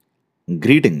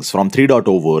Greetings from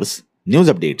 3.0 Wars, news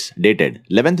updates dated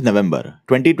 11th November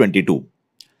 2022.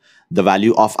 The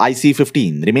value of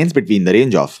IC15 remains between the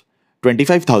range of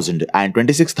 25,000 and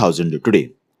 26,000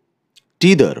 today.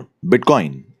 Tether,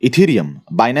 Bitcoin, Ethereum,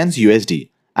 Binance USD,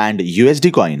 and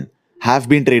USD Coin have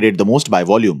been traded the most by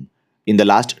volume in the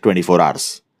last 24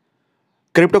 hours.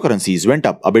 Cryptocurrencies went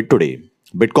up a bit today.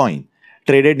 Bitcoin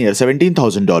traded near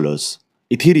 $17,000.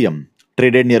 Ethereum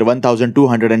traded near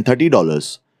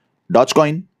 $1,230.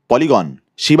 Dogecoin, Polygon,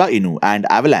 Shiba Inu, and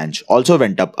Avalanche also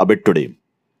went up a bit today.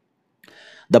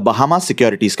 The Bahamas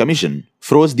Securities Commission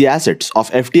froze the assets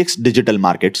of FTX digital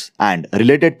markets and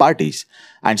related parties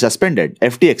and suspended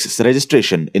FTX's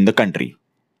registration in the country.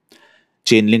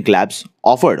 Chainlink Labs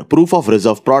offered proof of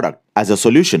reserve product as a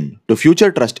solution to future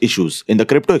trust issues in the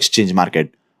crypto exchange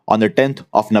market on the 10th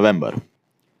of November.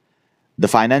 The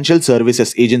Financial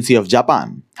Services Agency of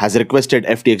Japan has requested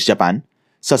FTX Japan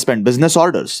suspend business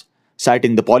orders,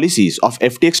 citing the policies of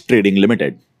FTX Trading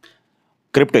Limited.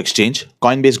 Crypto exchange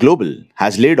Coinbase Global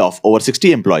has laid off over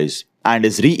 60 employees and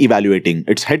is re-evaluating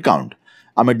its headcount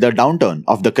amid the downturn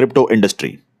of the crypto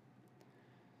industry.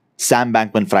 Sam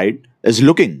Bankman-Fried is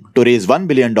looking to raise $1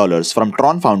 billion from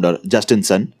Tron founder Justin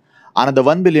Sun, another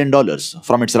 $1 billion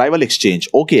from its rival exchange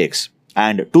OKX,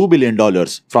 and $2 billion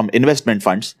from investment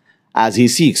funds as he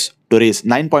seeks to raise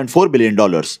 $9.4 billion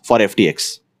for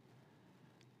FTX.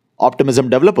 Optimism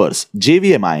developers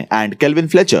JVMI and Kelvin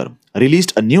Fletcher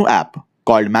released a new app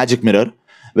called Magic Mirror,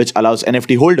 which allows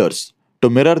NFT holders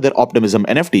to mirror their Optimism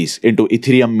NFTs into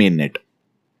Ethereum mainnet.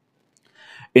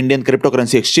 Indian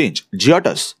cryptocurrency exchange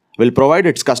Geotus will provide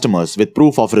its customers with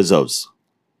proof of reserves.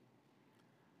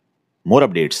 More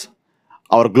updates.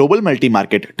 Our global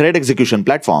multi-market trade execution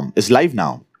platform is live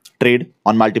now. Trade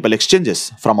on multiple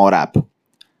exchanges from our app.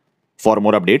 For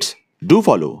more updates, do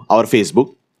follow our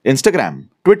Facebook, Instagram,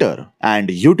 Twitter, and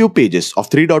YouTube pages of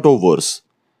 3.0 Wars.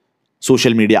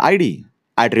 Social media ID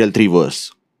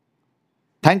 @Real3Wars.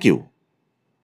 Thank you.